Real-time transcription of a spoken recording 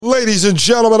Ladies and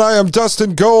gentlemen, I am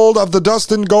Dustin Gold of the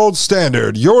Dustin Gold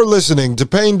Standard. You're listening to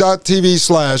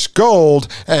Pain.tv/gold,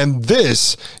 and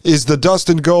this is the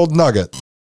Dustin Gold Nugget.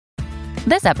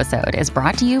 This episode is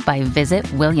brought to you by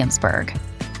Visit Williamsburg.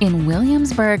 In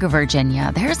Williamsburg,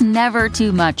 Virginia, there's never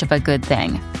too much of a good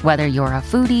thing. Whether you're a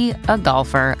foodie, a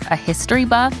golfer, a history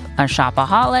buff, a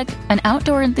shopaholic, an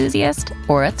outdoor enthusiast,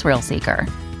 or a thrill seeker,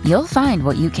 you'll find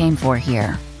what you came for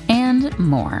here and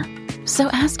more. So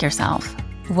ask yourself,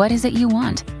 what is it you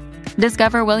want?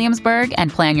 Discover Williamsburg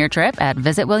and plan your trip at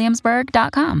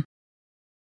visitwilliamsburg.com.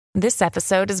 This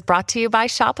episode is brought to you by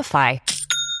Shopify.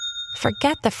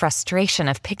 Forget the frustration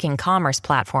of picking commerce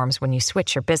platforms when you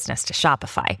switch your business to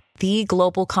Shopify, the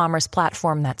global commerce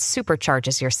platform that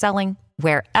supercharges your selling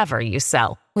wherever you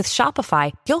sell. With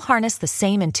Shopify, you'll harness the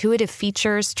same intuitive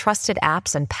features, trusted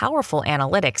apps, and powerful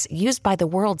analytics used by the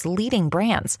world's leading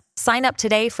brands. Sign up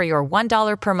today for your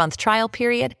 $1 per month trial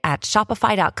period at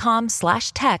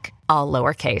shopify.com/tech, all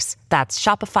lowercase. That's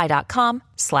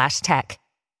shopify.com/tech.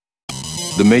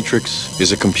 The Matrix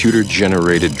is a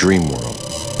computer-generated dream world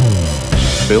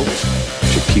built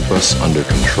to keep us under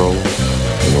control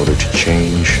in order to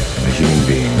change a human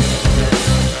being.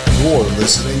 You're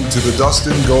listening to the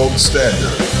Dustin Gold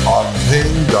Standard on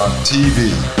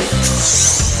Pain.tv.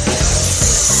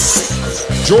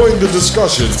 Join the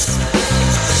discussion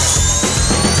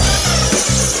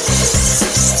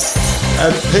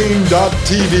at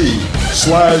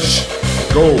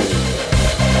Pain.tv/gold.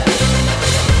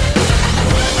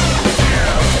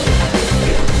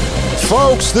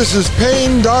 Folks, this is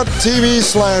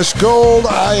Pain.tv/gold.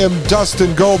 I am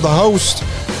Dustin Gold, the host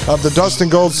of the Dustin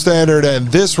Gold Standard,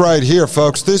 and this right here,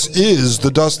 folks, this is the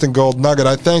Dustin Gold Nugget.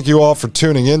 I thank you all for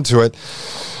tuning into it.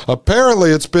 Apparently,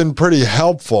 it's been pretty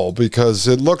helpful because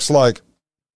it looks like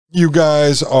you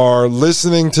guys are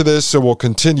listening to this, so we'll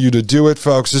continue to do it,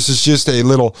 folks. This is just a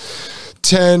little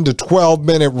 10 to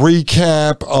 12-minute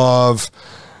recap of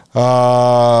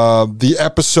the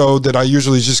episode that I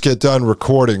usually just get done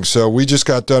recording. So we just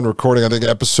got done recording, I think,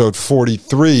 episode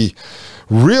 43.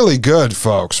 Really good,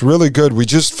 folks. Really good. We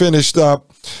just finished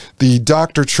up the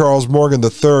Dr. Charles Morgan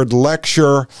III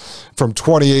lecture from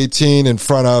 2018 in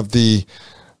front of the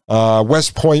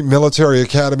West Point Military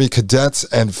Academy cadets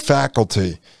and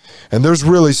faculty. And there's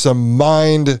really some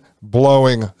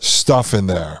mind-blowing stuff in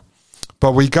there.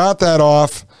 But we got that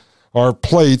off our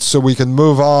plates so we can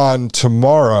move on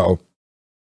tomorrow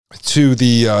to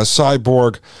the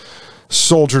Cyborg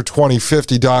Soldier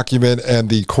 2050 document and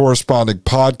the corresponding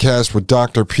podcast with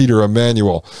Dr. Peter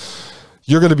Emanuel.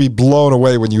 You're going to be blown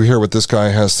away when you hear what this guy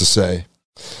has to say.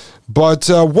 But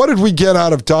what did we get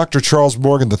out of Dr. Charles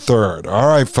Morgan III? All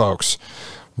right, folks,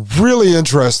 really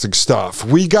interesting stuff.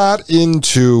 We got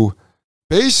into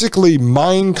basically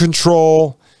mind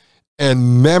control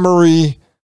and memory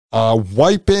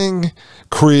wiping,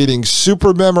 creating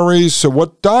super memories. So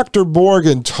what Dr.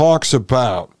 Morgan talks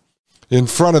about in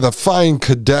front of the fine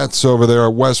cadets over there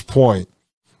at West Point,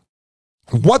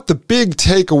 what the big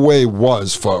takeaway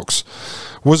was, folks,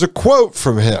 was a quote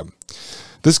from him.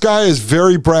 This guy is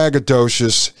very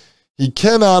braggadocious. He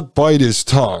cannot bite his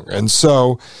tongue. And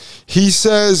so he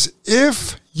says,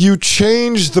 if you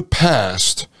change the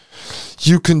past,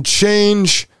 you can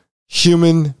change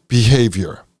human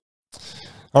behavior.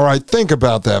 All right, think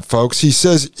about that, folks. He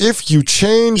says, if you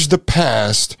change the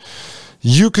past,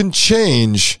 you can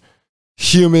change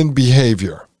human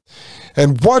behavior.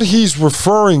 And what he's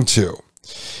referring to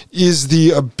is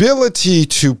the ability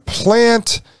to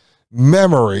plant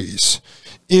memories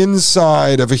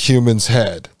inside of a human's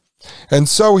head. And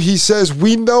so he says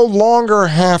we no longer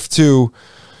have to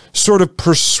sort of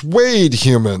persuade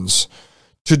humans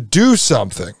to do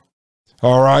something.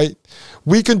 All right?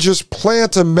 We can just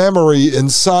plant a memory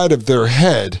inside of their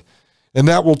head, and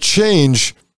that will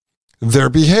change their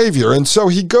behavior. And so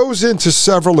he goes into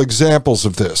several examples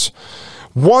of this,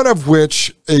 one of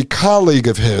which a colleague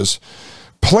of his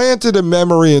planted a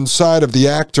memory inside of the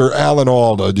actor Alan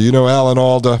Alda. Do you know Alan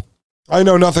Alda? I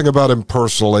know nothing about him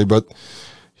personally, but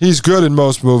he's good in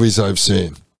most movies I've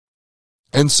seen.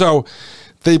 And so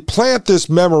they plant this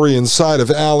memory inside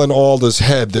of Alan Alda's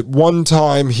head that one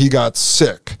time he got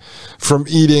sick from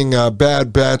eating a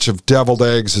bad batch of deviled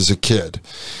eggs as a kid.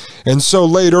 And so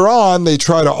later on, they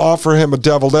try to offer him a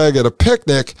deviled egg at a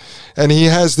picnic, and he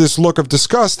has this look of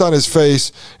disgust on his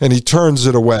face, and he turns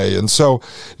it away. And so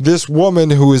this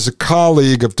woman, who is a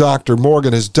colleague of Dr.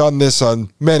 Morgan, has done this on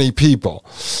many people.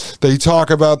 They talk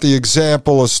about the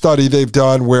example, a study they've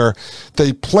done where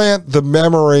they plant the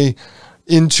memory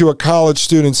into a college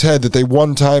student's head that they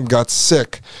one time got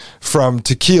sick from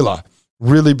tequila.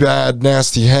 really bad,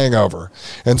 nasty hangover.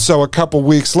 And so a couple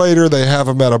weeks later, they have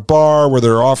him at a bar where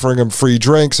they're offering him free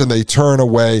drinks, and they turn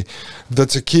away the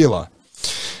tequila.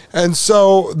 And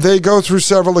so they go through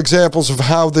several examples of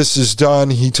how this is done.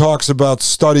 He talks about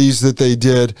studies that they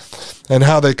did and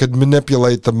how they could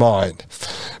manipulate the mind.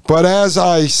 But as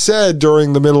I said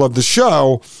during the middle of the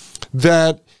show,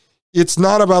 that it's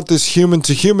not about this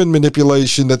human-to-human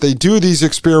manipulation, that they do these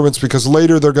experiments because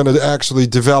later they're going to actually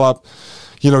develop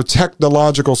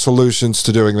technological solutions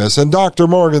to doing this. And Dr.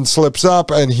 Morgan slips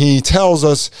up and he tells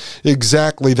us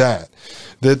exactly that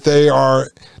they are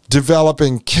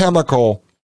developing chemical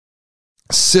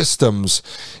systems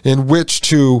in which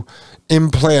to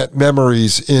implant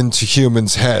memories into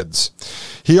humans' heads.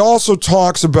 He also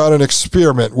talks about an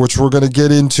experiment, which we're going to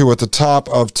get into at the top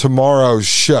of tomorrow's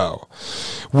show,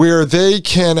 where they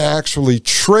can actually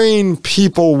train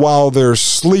people while they're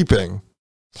sleeping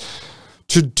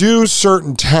to do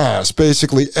certain tasks,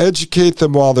 basically educate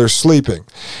them while they're sleeping.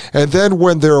 And then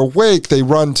when they're awake, they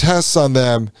run tests on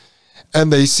them,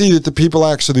 and they see that the people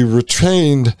actually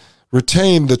retain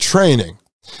the training.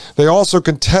 They also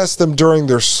can test them during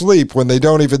their sleep when they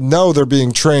don't even know they're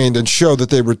being trained, and show that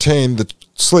they retain the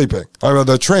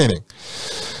training.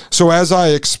 So as I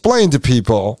explain to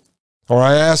people, or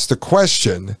I ask the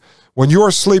question, when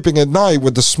you're sleeping at night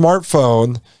with the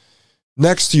smartphone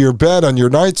next to your bed on your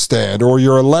nightstand, or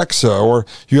your Alexa, or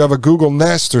you have a Google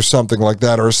Nest or something like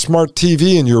that, or a smart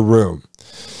TV in your room,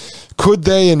 could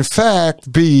they in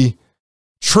fact be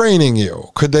training you?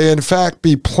 Could they in fact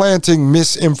be planting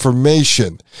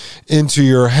misinformation into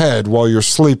your head while you're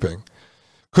sleeping?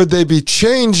 Could they be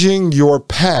changing your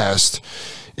past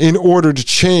in order to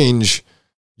change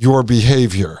your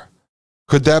behavior?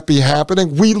 Could that be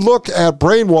happening? We look at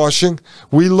brainwashing,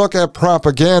 we look at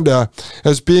propaganda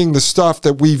as being the stuff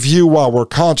that we view while we're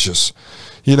conscious.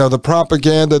 The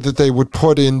propaganda that they would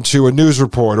put into a news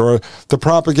report, or the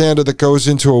propaganda that goes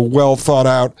into a well thought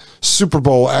out Super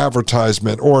Bowl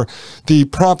advertisement, or the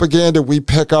propaganda we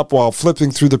pick up while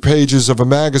flipping through the pages of a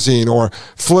magazine or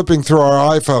flipping through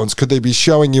our iPhones. Could they be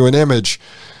showing you an image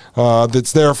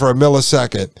that's there for a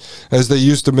millisecond, as they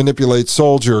used to manipulate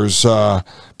soldiers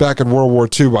back in World War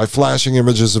II by flashing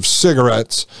images of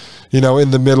cigarettes,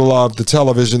 in the middle of the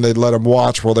television they'd let them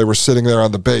watch while they were sitting there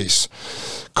on the base?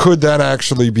 Could that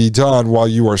actually be done while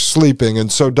you are sleeping?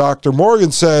 And so Dr.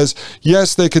 Morgan says,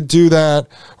 yes, they could do that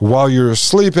while you're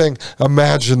sleeping.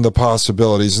 Imagine the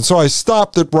possibilities. And so I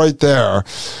stopped it right there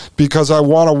because I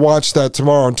want to watch that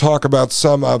tomorrow and talk about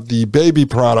some of the baby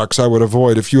products I would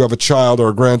avoid if you have a child or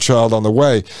a grandchild on the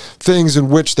way, things in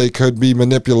which they could be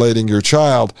manipulating your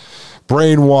child,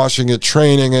 brainwashing it,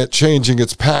 training it, changing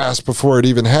its past before it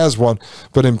even has one,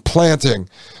 but implanting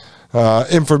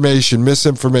information,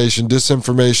 misinformation,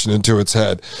 disinformation into its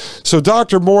head. So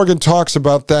Dr. Morgan talks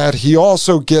about that. He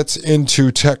also gets into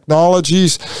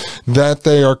technologies that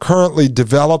they are currently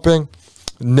developing,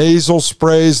 nasal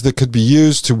sprays that could be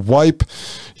used to wipe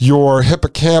your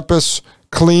hippocampus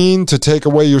clean to take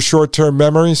away your short-term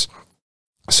memories.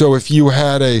 So if you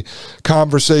had a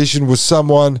conversation with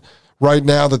someone right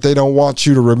now that they don't want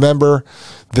you to remember,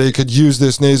 they could use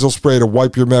this nasal spray to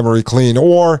wipe your memory clean,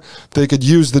 or they could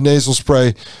use the nasal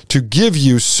spray to give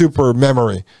you super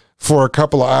memory for a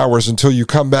couple of hours until you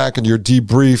come back and you're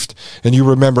debriefed and you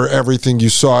remember everything you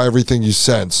saw, everything you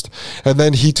sensed. And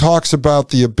then he talks about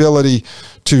the ability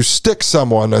to stick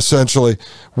someone essentially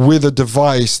with a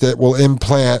device that will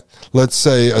implant, let's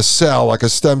say, a cell, like a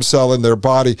stem cell in their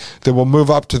body that will move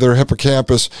up to their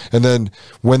hippocampus. And then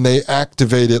when they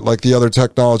activate it, like the other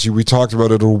technology we talked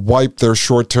about, it'll wipe their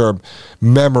short-term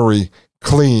memory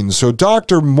clean. So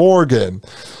Dr. Morgan,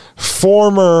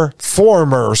 former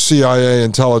CIA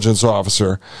intelligence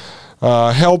officer,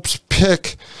 helps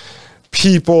pick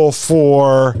people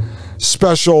for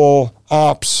special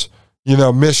ops,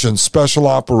 missions, special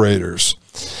operators,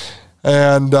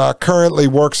 and currently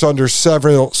works under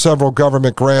several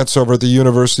government grants over at the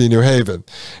University of New Haven,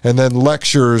 and then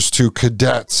lectures to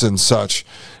cadets and such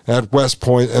at West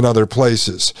Point and other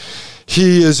places.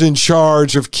 He is in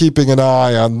charge of keeping an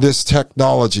eye on this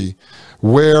technology,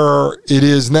 where it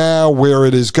is now, where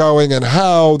it is going, and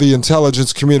how the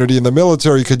intelligence community and the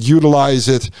military could utilize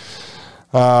it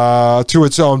to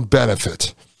its own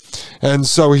benefit. And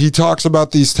so he talks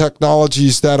about these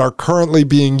technologies that are currently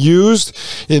being used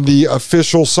in the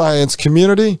official science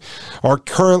community, are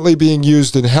currently being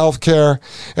used in healthcare,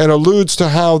 and alludes to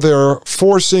how they're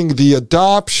forcing the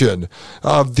adoption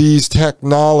of these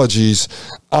technologies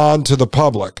onto the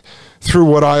public through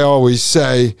what I always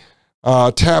say,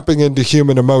 tapping into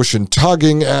human emotion,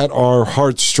 tugging at our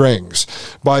heartstrings,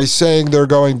 by saying they're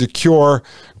going to cure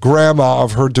grandma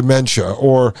of her dementia,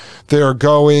 or they're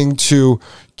going to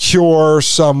cure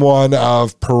someone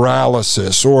of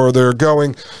paralysis, or they're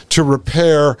going to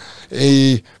repair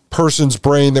a person's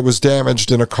brain that was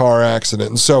damaged in a car accident.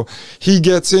 And so he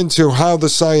gets into how the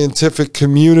scientific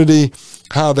community,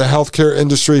 how the healthcare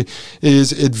industry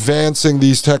is advancing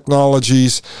these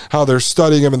technologies, how they're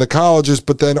studying them in the colleges,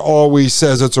 but then always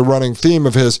says, it's a running theme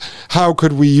of his, how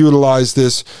could we utilize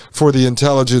this for the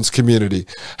intelligence community?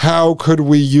 How could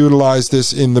we utilize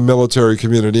this in the military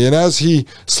community? And as he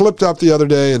slipped up the other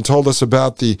day and told us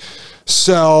about the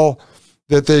cell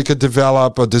that they could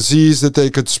develop, a disease that they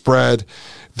could spread,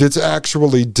 that's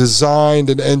actually designed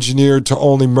and engineered to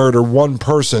only murder one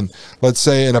person, let's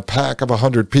say in a pack of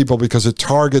 100 people, because it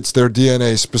targets their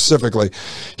DNA specifically.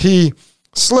 He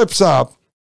slips up.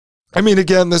 I mean,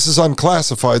 again, this is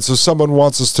unclassified, so someone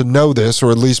wants us to know this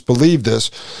or at least believe this.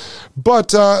 But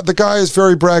the guy is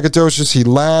very braggadocious. He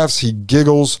laughs. He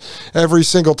giggles. Every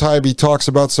single time he talks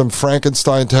about some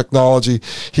Frankenstein technology,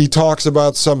 he talks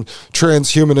about some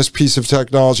transhumanist piece of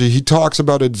technology, he talks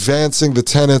about advancing the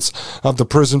tenets of the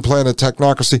prison planet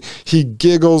technocracy. He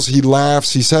giggles. He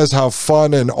laughs. He says how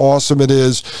fun and awesome it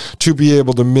is to be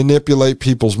able to manipulate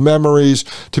people's memories,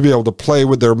 to be able to play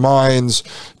with their minds,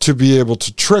 to be able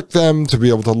to trick them, to be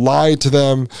able to lie to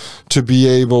them, to be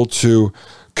able to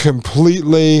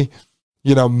completely,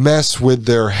 mess with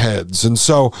their heads. And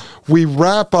so we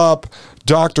wrap up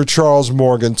Dr. Charles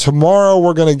Morgan. Tomorrow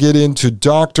we're going to get into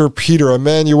Dr. Peter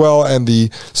Emanuel and the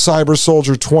Cyber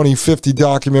Soldier 2050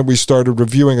 document we started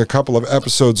reviewing a couple of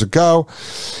episodes ago.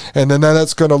 And then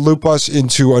that's going to loop us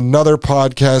into another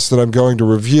podcast that I'm going to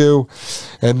review.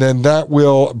 And then that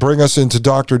will bring us into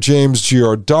Dr. James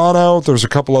Giordano. There's a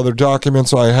couple other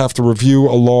documents I have to review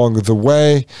along the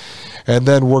way. And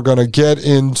then we're going to get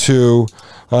into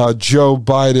Joe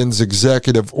Biden's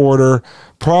executive order,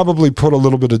 probably put a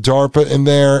little bit of DARPA in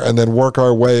there, and then work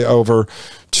our way over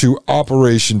to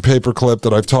Operation Paperclip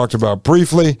that I've talked about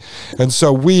briefly. And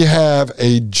so we have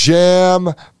a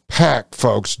jam-packed,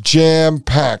 folks,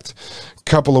 jam-packed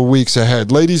couple of weeks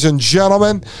ahead. Ladies and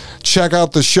gentlemen, check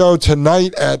out the show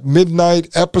tonight at midnight,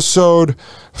 episode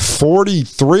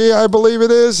 43, I believe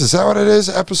it is. Is that what it is?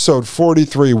 Episode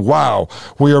 43. Wow.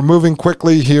 We are moving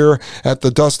quickly here at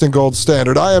the Dustin Gold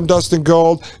Standard. I am Dustin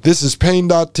Gold. This is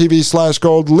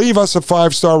Pain.tv/gold. Leave us a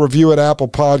 5-star review at Apple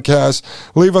Podcasts.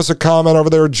 Leave us a comment over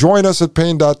there. Join us at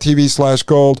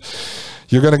Pain.tv/gold.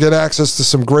 You're going to get access to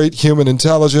some great human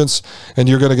intelligence, and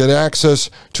you're going to get access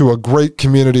to a great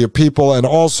community of people, and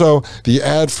also the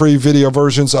ad-free video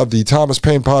versions of the Thomas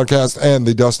Paine podcast and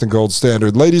the Dustin Gold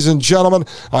Standard. Ladies and gentlemen,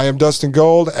 I am Dustin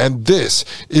Gold, and this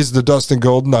is the Dustin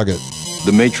Gold Nugget.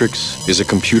 The Matrix is a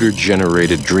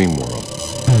computer-generated dream world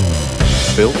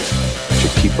built to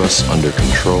keep us under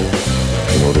control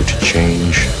in order to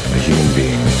change a human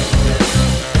being.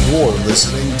 You're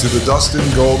listening to the Dustin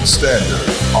Gold Standard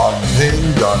on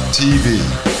Pain.tv.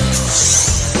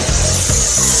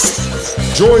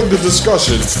 Join the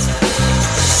discussion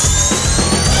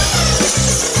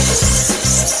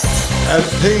at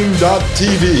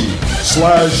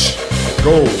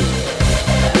Pain.tv/gold.